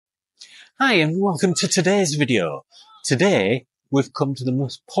Hi and welcome to today's video. Today we've come to the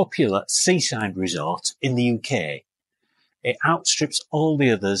most popular seaside resort in the UK. It outstrips all the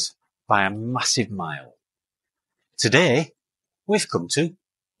others by a massive mile. Today we've come to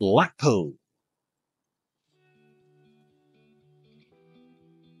Blackpool.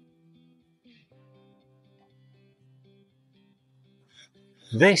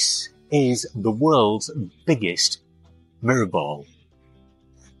 This is the world's biggest mirror ball.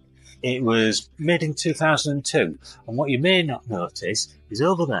 It was made in 2002, and what you may not notice is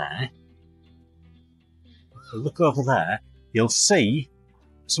over there, if you look over there, you'll see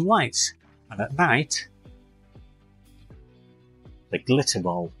some lights, and at night the glitter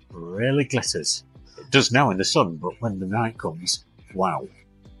ball really glitters. It does now in the sun, but when the night comes, wow.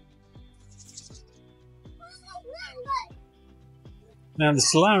 Now the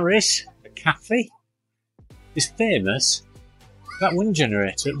Solaris, the cafe, is famous. That wind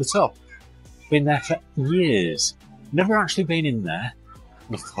generator at the top, been there for years. Never actually been in there.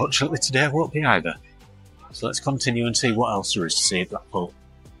 Unfortunately today I won't be either. So let's continue and see what else there is to see at Blackpool.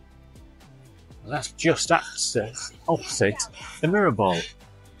 And that's just opposite the mirror ball.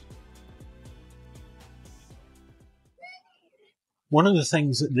 One of the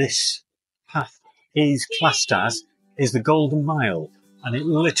things that this path is classed as is the Golden Mile, and it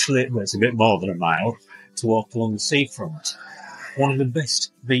literally, well, it's a bit more than a mile to walk along the seafront. One of the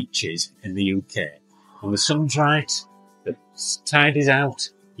best beaches in the UK. When the sun's right, the tide is out,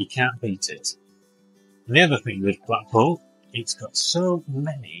 you can't beat it. And the other thing with Blackpool, it's got so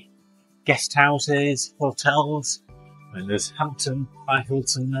many guest houses, hotels. And there's Hampton by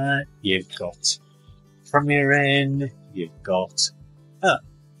Hilton there, you've got Premier Inn, you've got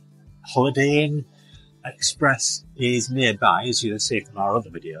Holiday Inn. Express is nearby, as you'll see from our other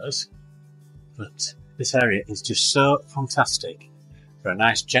videos. But this area is just so fantastic for a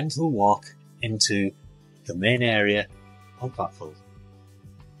nice gentle walk into the main area of Blackpool.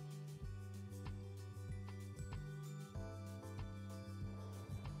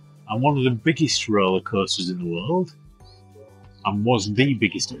 And one of the biggest roller coasters in the world, and was the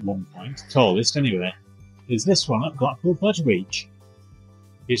biggest at one point, tallest anyway, is this one at Blackpool Pleasure Beach.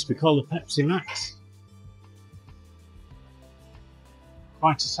 It used to be called the Pepsi Max.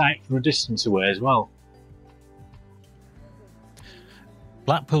 Quite a sight from a distance away as well.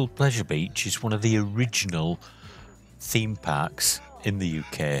 Blackpool Pleasure Beach is one of the original theme parks in the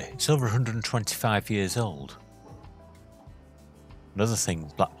UK. It's over 125 years old. Another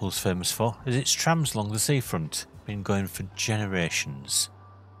thing Blackpool's famous for is its trams along the seafront. Been going for generations.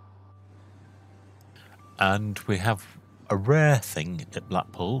 And we have a rare thing at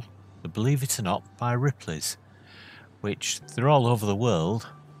Blackpool, the Believe It or Not by Ripley's, which they're all over the world,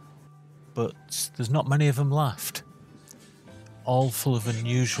 but there's not many of them left. All full of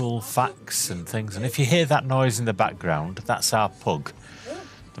unusual facts and things, and if you hear that noise in the background, that's our pug.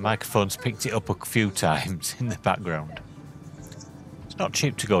 The microphone's picked it up a few times in the background. It's not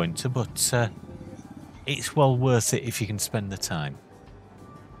cheap to go into, but it's well worth it if you can spend the time.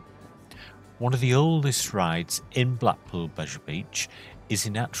 One of the oldest rides in Blackpool Pleasure Beach is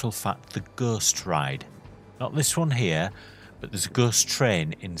in actual fact the Ghost Ride. Not this one here, but there's a ghost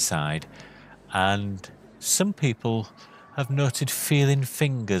train inside, and some people have noted feeling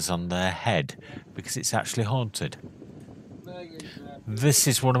fingers on their head because it's actually haunted. This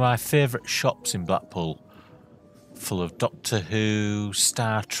is one of my favourite shops in Blackpool, full of Doctor Who,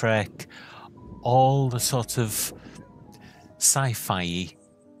 Star Trek, all the sort of sci-fi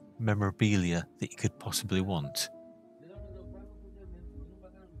memorabilia that you could possibly want.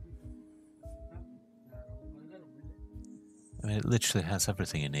 I mean, it literally has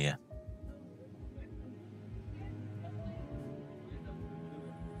everything in here.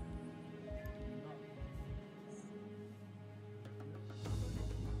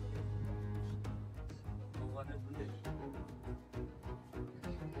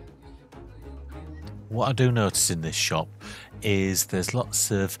 What I do notice in this shop is there's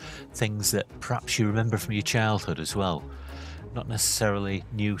lots of things that perhaps you remember from your childhood as well. Not necessarily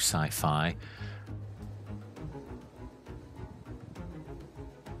new sci-fi.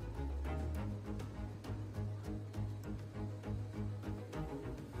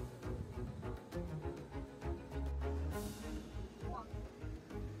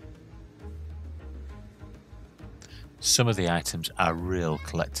 Some of the items are real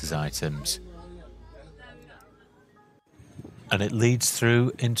collector's items. And it leads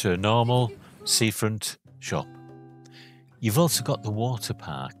through into a normal seafront shop. You've also got the water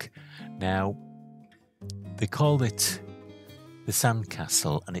park. Now, they call it the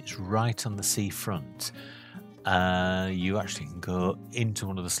Sandcastle, and it's right on the seafront. you actually can go into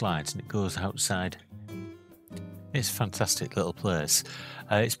one of the slides and it goes outside. It's a fantastic little place.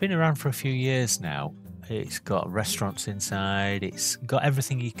 It's been around for a few years now. It's got restaurants inside, it's got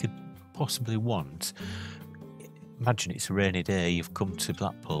everything you could possibly want. Imagine it's a rainy day, you've come to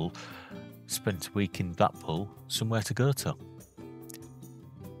Blackpool, spent a week in Blackpool, somewhere to go to.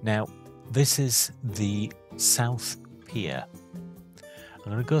 Now, this is the South Pier. I'm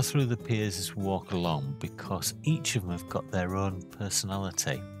going to go through the piers as we walk along because each of them have got their own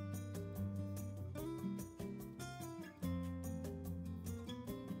personality.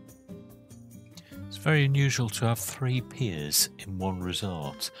 It's very unusual to have 3 piers in one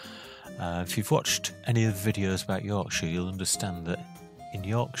resort. If you've watched any of the videos about Yorkshire, you'll understand that in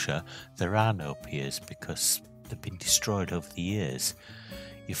Yorkshire there are no piers because they've been destroyed over the years.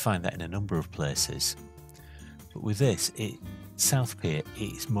 You find that in a number of places. But with this, South Pier,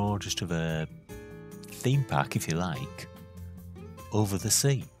 it's more just of a theme park, if you like, over the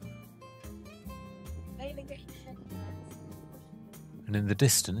sea. And in the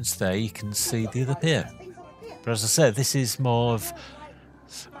distance there you can see the other pier. But as I said, this is more of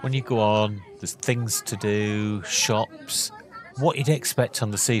when you go on, there's things to do, shops, what you'd expect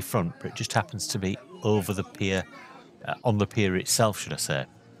on the seafront, but it just happens to be over the pier, on the pier itself, should I say.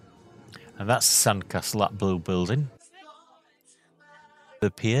 And that's the Sandcastle, that blue building.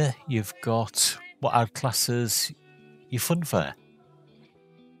 The pier, you've got what I'd class as your fun fair.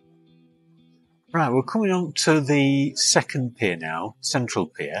 Right, we're coming on to the second pier now, Central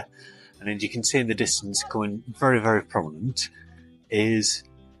Pier, and as you can see in the distance, going very, very prominent, is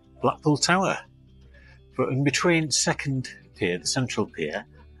Blackpool Tower. But in between second pier, the Central Pier,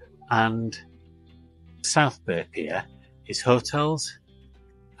 and South Bay Pier is hotels,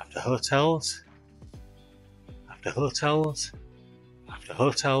 after hotels, after hotels, after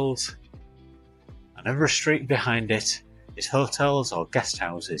hotels, and every street behind it is hotels or guest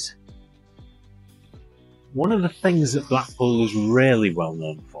houses. One of the things that Blackpool is really well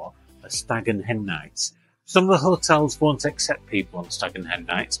known for are stag and hen nights. Some of the hotels won't accept people on stag and hen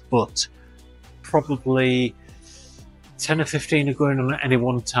nights, but probably 10 or 15 are going on at any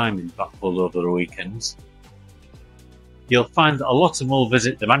one time in Blackpool over the weekends. You'll find that a lot of them will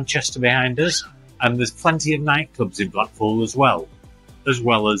visit the Manchester behind us, and there's plenty of nightclubs in Blackpool as well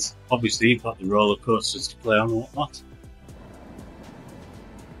as obviously you've got the roller coasters to play on and whatnot.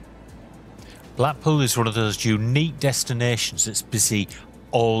 Blackpool is one of those unique destinations that's busy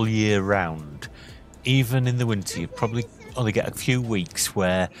all year round. Even in the winter, you probably only get a few weeks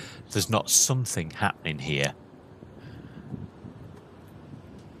where there's not something happening here.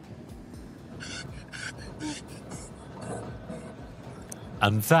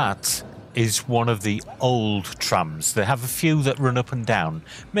 And that is one of the old trams. They have a few that run up and down.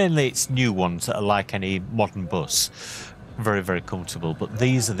 Mainly it's new ones that are like any modern bus. Very, very comfortable, but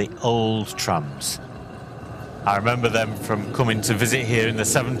these are the old trams. I remember them from coming to visit here in the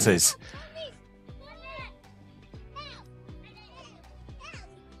 70s.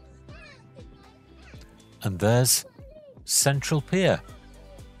 And there's Central Pier.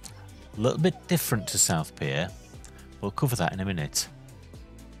 A little bit different to South Pier. We'll cover that in a minute.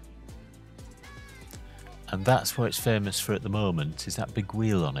 And that's what it's famous for at the moment, is that big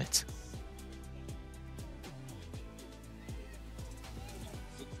wheel on it.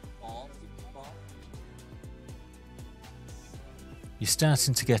 You're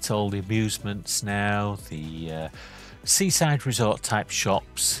starting to get all the amusements now, the seaside resort type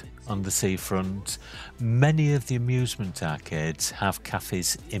shops on the seafront. Many of the amusement arcades have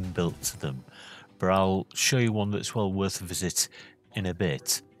cafes inbuilt to them, but I'll show you one that's well worth a visit in a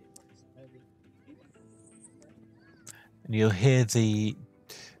bit. And you'll hear the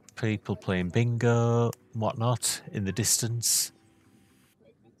people playing bingo and whatnot in the distance.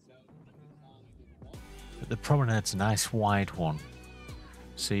 But the promenade's a nice wide one.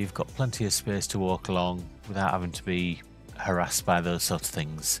 So you've got plenty of space to walk along without having to be harassed by those sort of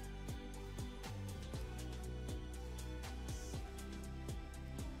things.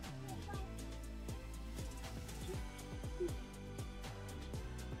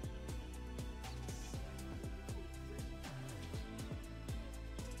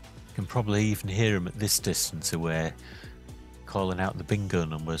 You can probably even hear them at this distance away calling out the bingo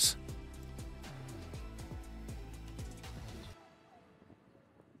numbers.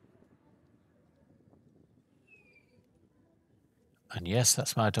 And yes,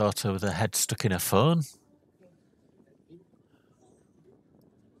 that's my daughter with her head stuck in her phone.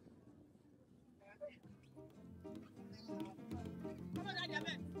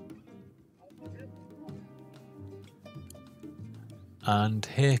 And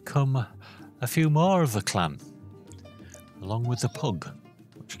here come a few more of the clan. along with the pug,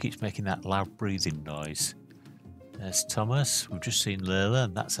 which keeps making that loud breathing noise. There's Thomas, we've just seen Layla,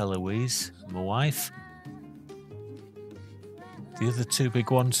 and that's Eloise, my wife. The other two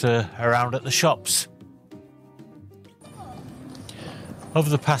big ones are around at the shops. Over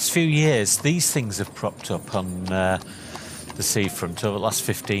the past few years, these things have propped up on the seafront over the last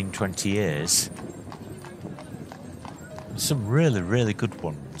 15-20 years. Some really, really good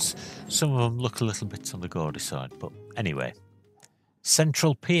ones. Some of them look a little bit on the gaudy side, but anyway.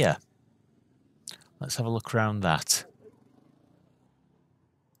 Central Pier. Let's have a look around that.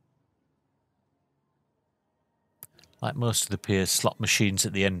 Like most of the piers, slot machines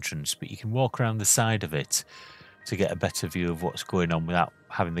at the entrance, but you can walk around the side of it to get a better view of what's going on without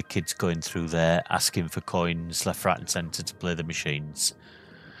having the kids going through there, asking for coins left, right and centre to play the machines.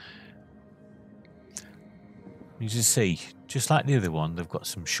 You can see, just like the other one, they've got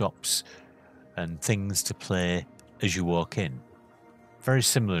some shops and things to play as you walk in. Very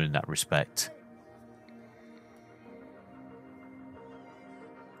similar in that respect.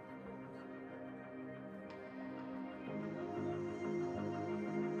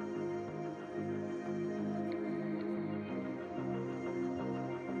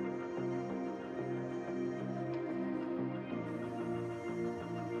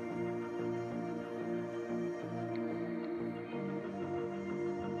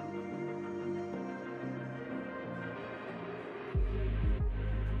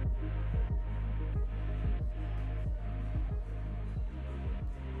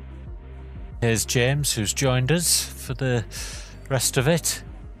 Here's James, who's joined us for the rest of it.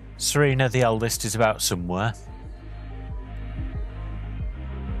 Serena, the eldest, is about somewhere.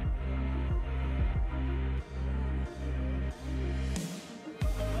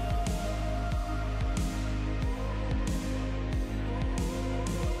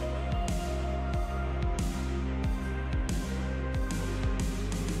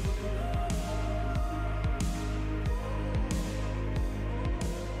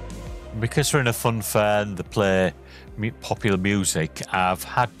 Because we're in a fun fair and they play popular music, I've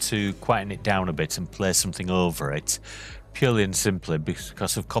had to quieten it down a bit and play something over it, purely and simply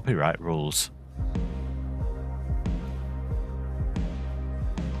because of copyright rules.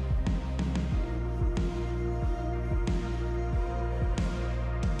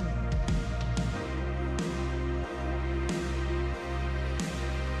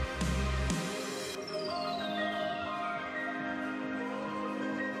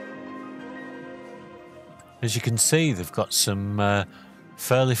 As you can see, they've got some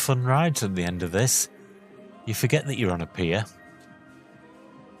fairly fun rides at the end of this. You forget that you're on a pier.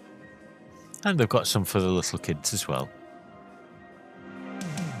 And they've got some for the little kids as well.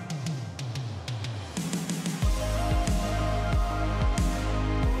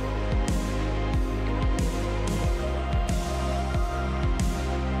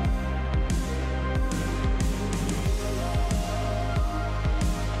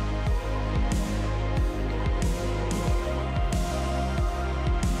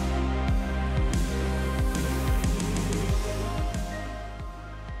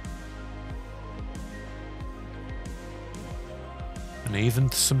 And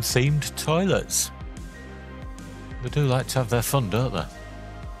even some themed toilets. They do like to have their fun, don't they?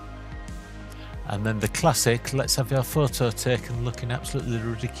 And then the classic, let's have your photo taken looking absolutely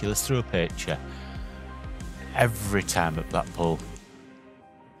ridiculous through a picture. Every time at Blackpool.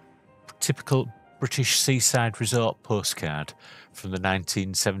 Typical British seaside resort postcard from the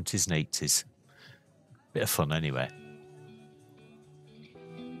 1970s and 80s. Bit of fun anyway.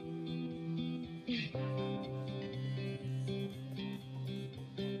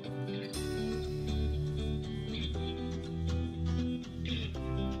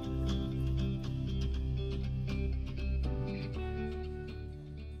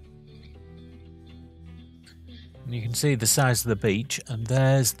 And you can see the size of the beach, and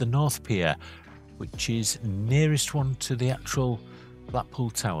there's the North Pier, which is nearest one to the actual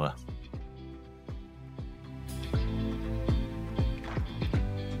Blackpool Tower.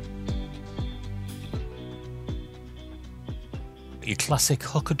 Your classic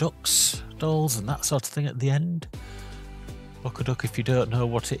hooker ducks dolls and that sort of thing at the end. Hooker duck, if you don't know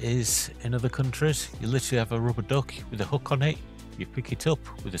what it is in other countries, you literally have a rubber duck with a hook on it. You pick it up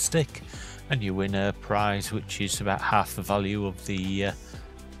with a stick and you win a prize which is about half the value of the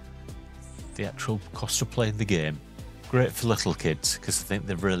actual cost of playing the game. Great for little kids because I think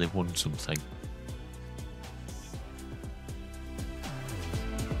they've really won something.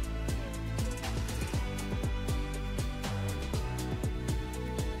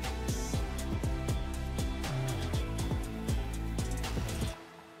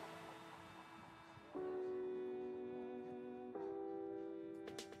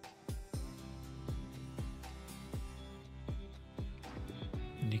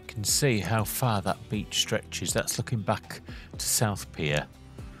 And you can see how far that beach stretches. That's looking back to South Pier.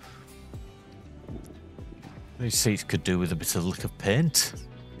 These seats could do with a bit of lick of paint,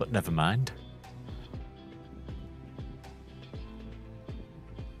 but never mind.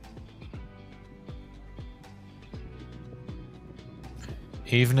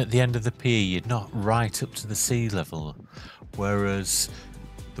 Even at the end of the pier, you're not right up to the sea level, whereas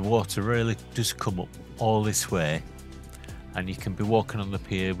the water really does come up all this way, and you can be walking on the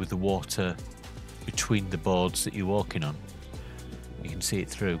pier with the water between the boards that you're walking on. You can see it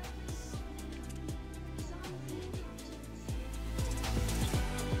through.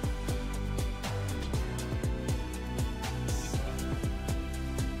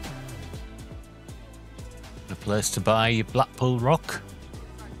 A place to buy your Blackpool rock.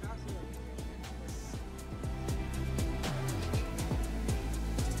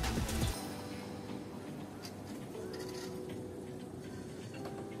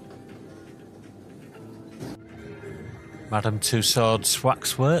 Madame Tussauds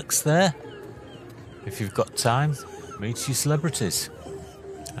Waxworks there. If you've got time, meet your celebrities.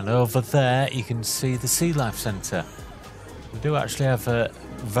 And over there you can see the Sea Life Centre. We do actually have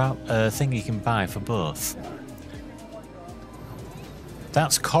a thing you can buy for both.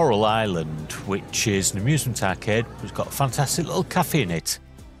 That's Coral Island, which is an amusement arcade. It's got a fantastic little cafe in it.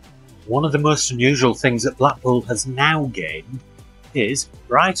 One of the most unusual things that Blackpool has now gained is,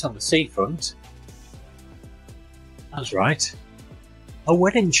 right on the seafront, that's right, a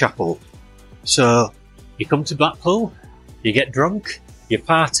wedding chapel. So you come to Blackpool, you get drunk, you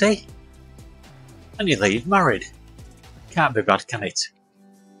party, and you leave married. Can't be bad, can it?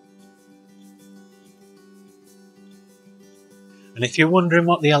 And if you're wondering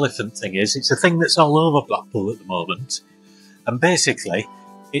what the elephant thing is, it's a thing that's all over Blackpool at the moment. And basically,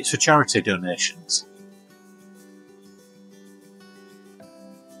 it's for charity donations.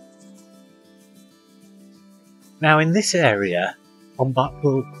 Now, in this area on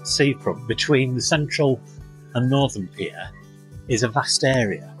Blackpool seafront, between the Central and Northern Pier, is a vast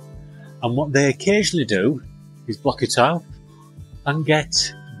area. And what they occasionally do is block it out and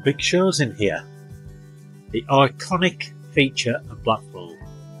get big shows in here. The iconic feature of Blackpool,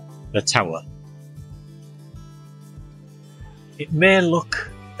 the Tower. It may look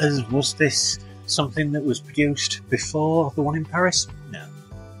as was this something that was produced before the one in Paris? No.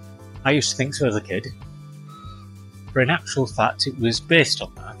 I used to think so as a kid. But in actual fact, it was based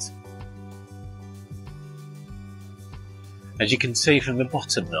on that. As you can see from the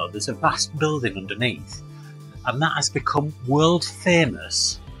bottom though, there's a vast building underneath, and that has become world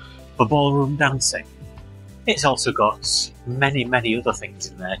famous for ballroom dancing. It's also got many, many other things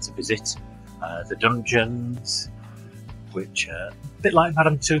in there to visit. The dungeons, which are a bit like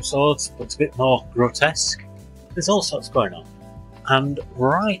Madame Tussauds, but a bit more grotesque. There's all sorts going on. And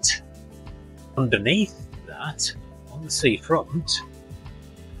right underneath that, on the seafront,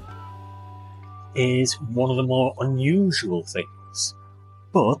 is one of the more unusual things.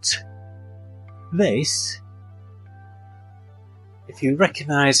 But this, if you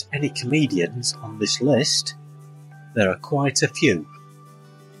recognise any comedians on this list, there are quite a few.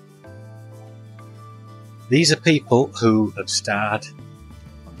 These are people who have starred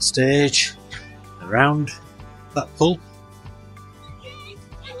on the stage around Blackpool.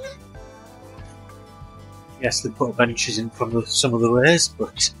 Yes, they put benches in front of some of the ways,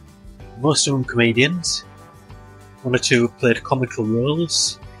 but most of them comedians. One or two have played comical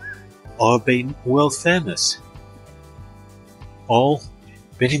roles or have been world famous. All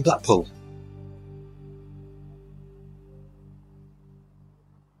been in Blackpool.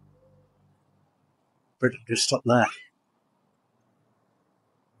 But just stop there.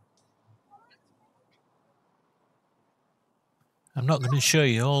 I'm not going to show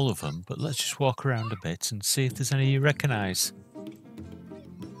you all of them, but let's just walk around a bit and see if there's any you recognise.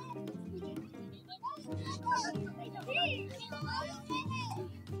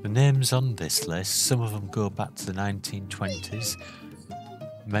 The names on this list, some of them go back to the 1920s.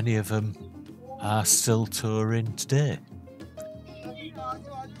 Many of them are still touring today.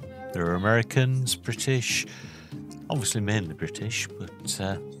 There are Americans, British, obviously mainly British, but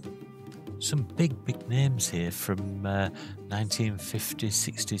some big names here from 1950s,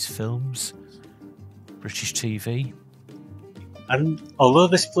 60s films, British TV. And although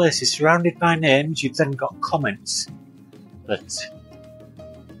this place is surrounded by names, you've then got comments that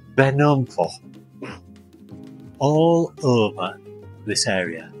they're known for all over this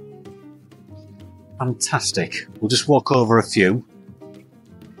area. Fantastic. We'll just walk over a few.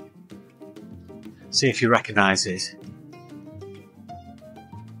 See if you recognise it.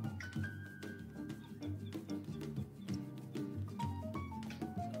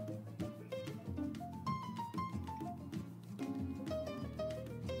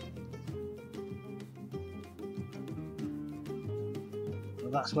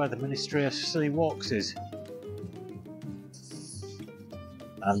 So that's where the Ministry of Silly Walks is.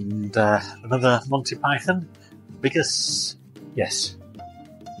 And another Monty Python, because, yes.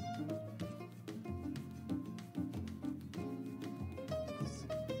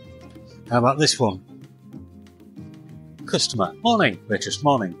 How about this one? Customer, morning, waitress,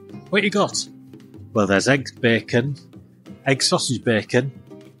 morning. What you got? Well, there's egg bacon, egg sausage bacon,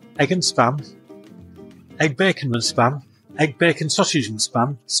 egg and spam, egg bacon and spam, egg bacon sausage and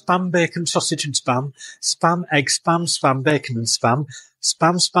spam bacon sausage and spam egg spam bacon and spam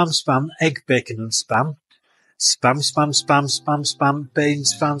egg bacon and spam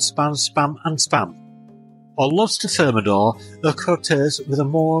beans spam and spam. Or lobster thermidor au croûteurs with a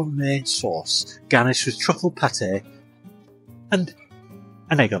Mornay sauce, garnished with truffle pâté and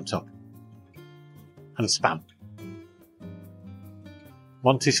an egg on top. And spam.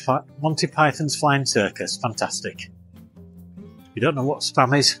 Monty Python's Flying Circus, fantastic. If you don't know what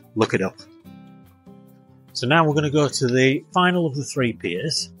spam is, look it up. So now we're going to go to the final of the 3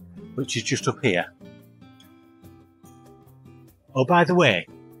 piers, which is just up here. Oh, by the way,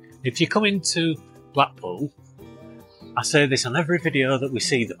 if you come into Blackpool, I say this on every video that we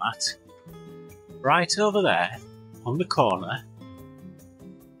see them at, right over there, on the corner,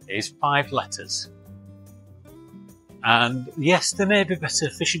 is 5 letters. And yes, there may be better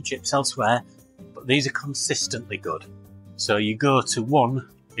fish and chips elsewhere, but these are consistently good. So you go to one,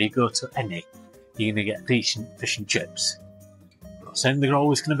 or you go to any, you're going to get decent fish and chips. I'm not saying they're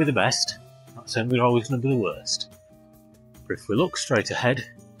always going to be the best, I'm not saying they're always going to be the worst. But if we look straight ahead,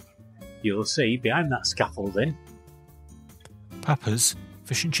 you'll see behind that scaffolding Papa's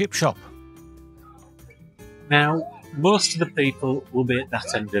Fish and Chip Shop. Now, most of the people will be at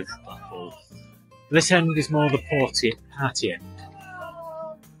that end of Blackpool. This end is more the party end.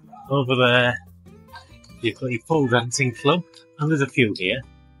 Over there, you've got your pole dancing club, and there's a few here.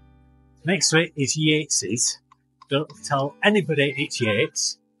 Next to it is Yates's. Don't tell anybody it's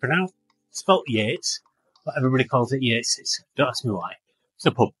Yates. Spelt Yates, but everybody calls it Yates's. Don't ask me why. It's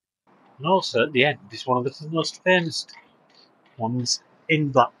a pub. And also at the end is one of the most famous ones in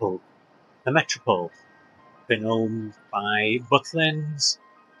Blackpool, the Metropole. Been owned by Butlins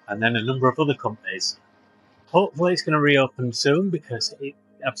and then a number of other companies. Hopefully it's going to reopen soon, because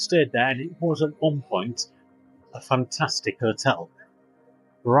I've stayed there and it was at one point a fantastic hotel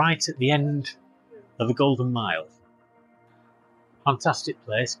right at the end of the Golden Mile. Fantastic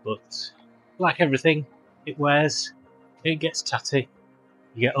place, but like everything, it wears, it gets tatty,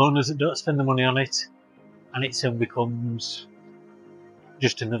 you get owners that don't spend the money on it, and it soon becomes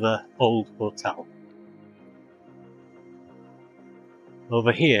just another old hotel.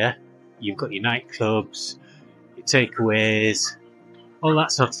 Over here, you've got your nightclubs, your takeaways, all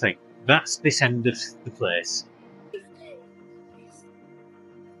that sort of thing. That's this end of the place.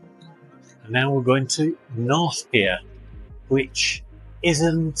 And now we're going to North Pier, which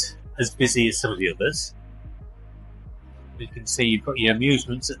isn't as busy as some of the others. You can see you've got your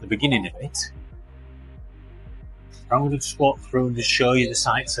amusements at the beginning of it. I'm going to just walk through and just show you the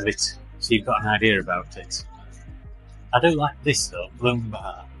sights of it, so you've got an idea about it. I do like this though, Bloom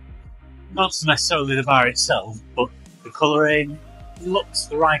Bar. Not necessarily the bar itself, but the colouring looks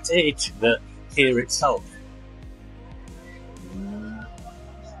the right age for the pier itself.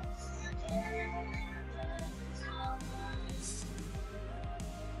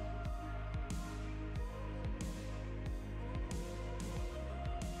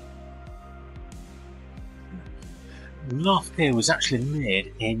 North Pier was actually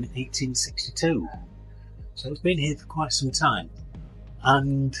made in 1862, so it's been here for quite some time,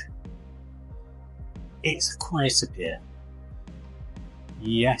 and it's a quieter pier.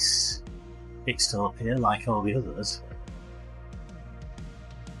 Yes, it's still a pier like all the others.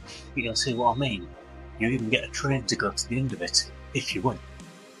 You'll see what I mean. You even get a train to go to the end of it, if you want.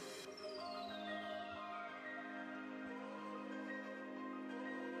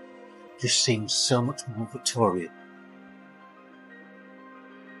 Just seems so much more Victorian.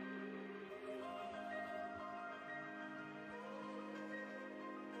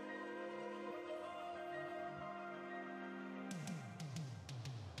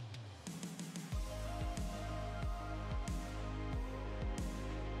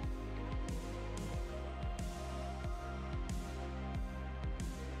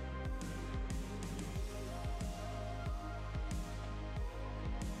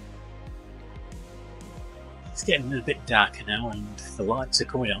 It's getting a bit darker now and the lights are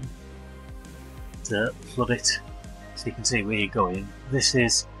coming on to flood it so you can see where you're going. This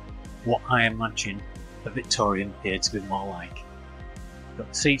is what I imagine a Victorian pier to be more like. You've got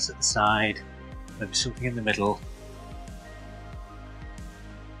the seats at the side, maybe something in the middle,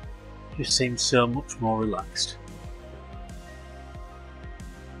 just seems so much more relaxed.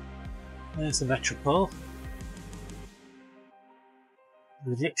 There's the Metropole,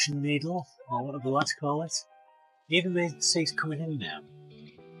 the Egyptian Needle, or whatever you like to call it. Even the sea's coming in now.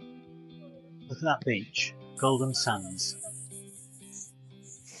 Look at that beach, golden sands.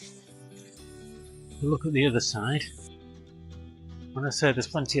 Look at the other side. When I say there's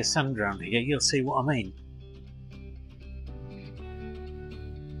plenty of sand around here, you'll see what I mean.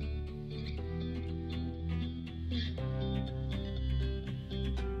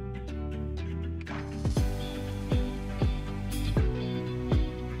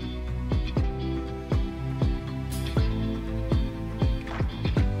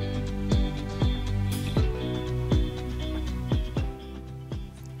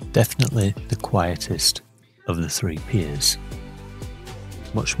 Definitely the quietest of the three piers.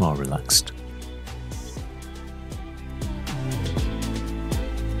 Much more relaxed.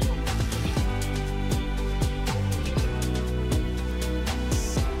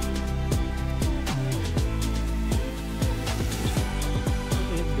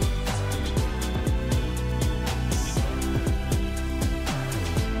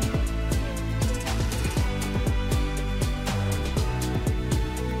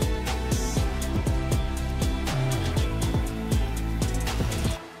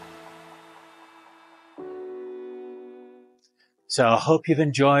 So I hope you've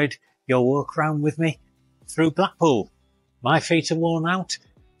enjoyed your walk around with me through Blackpool. My feet are worn out.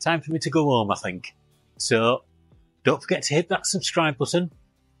 Time for me to go home, I think. So don't forget to hit that subscribe button,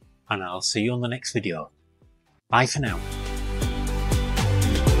 and I'll see you on the next video. Bye for now.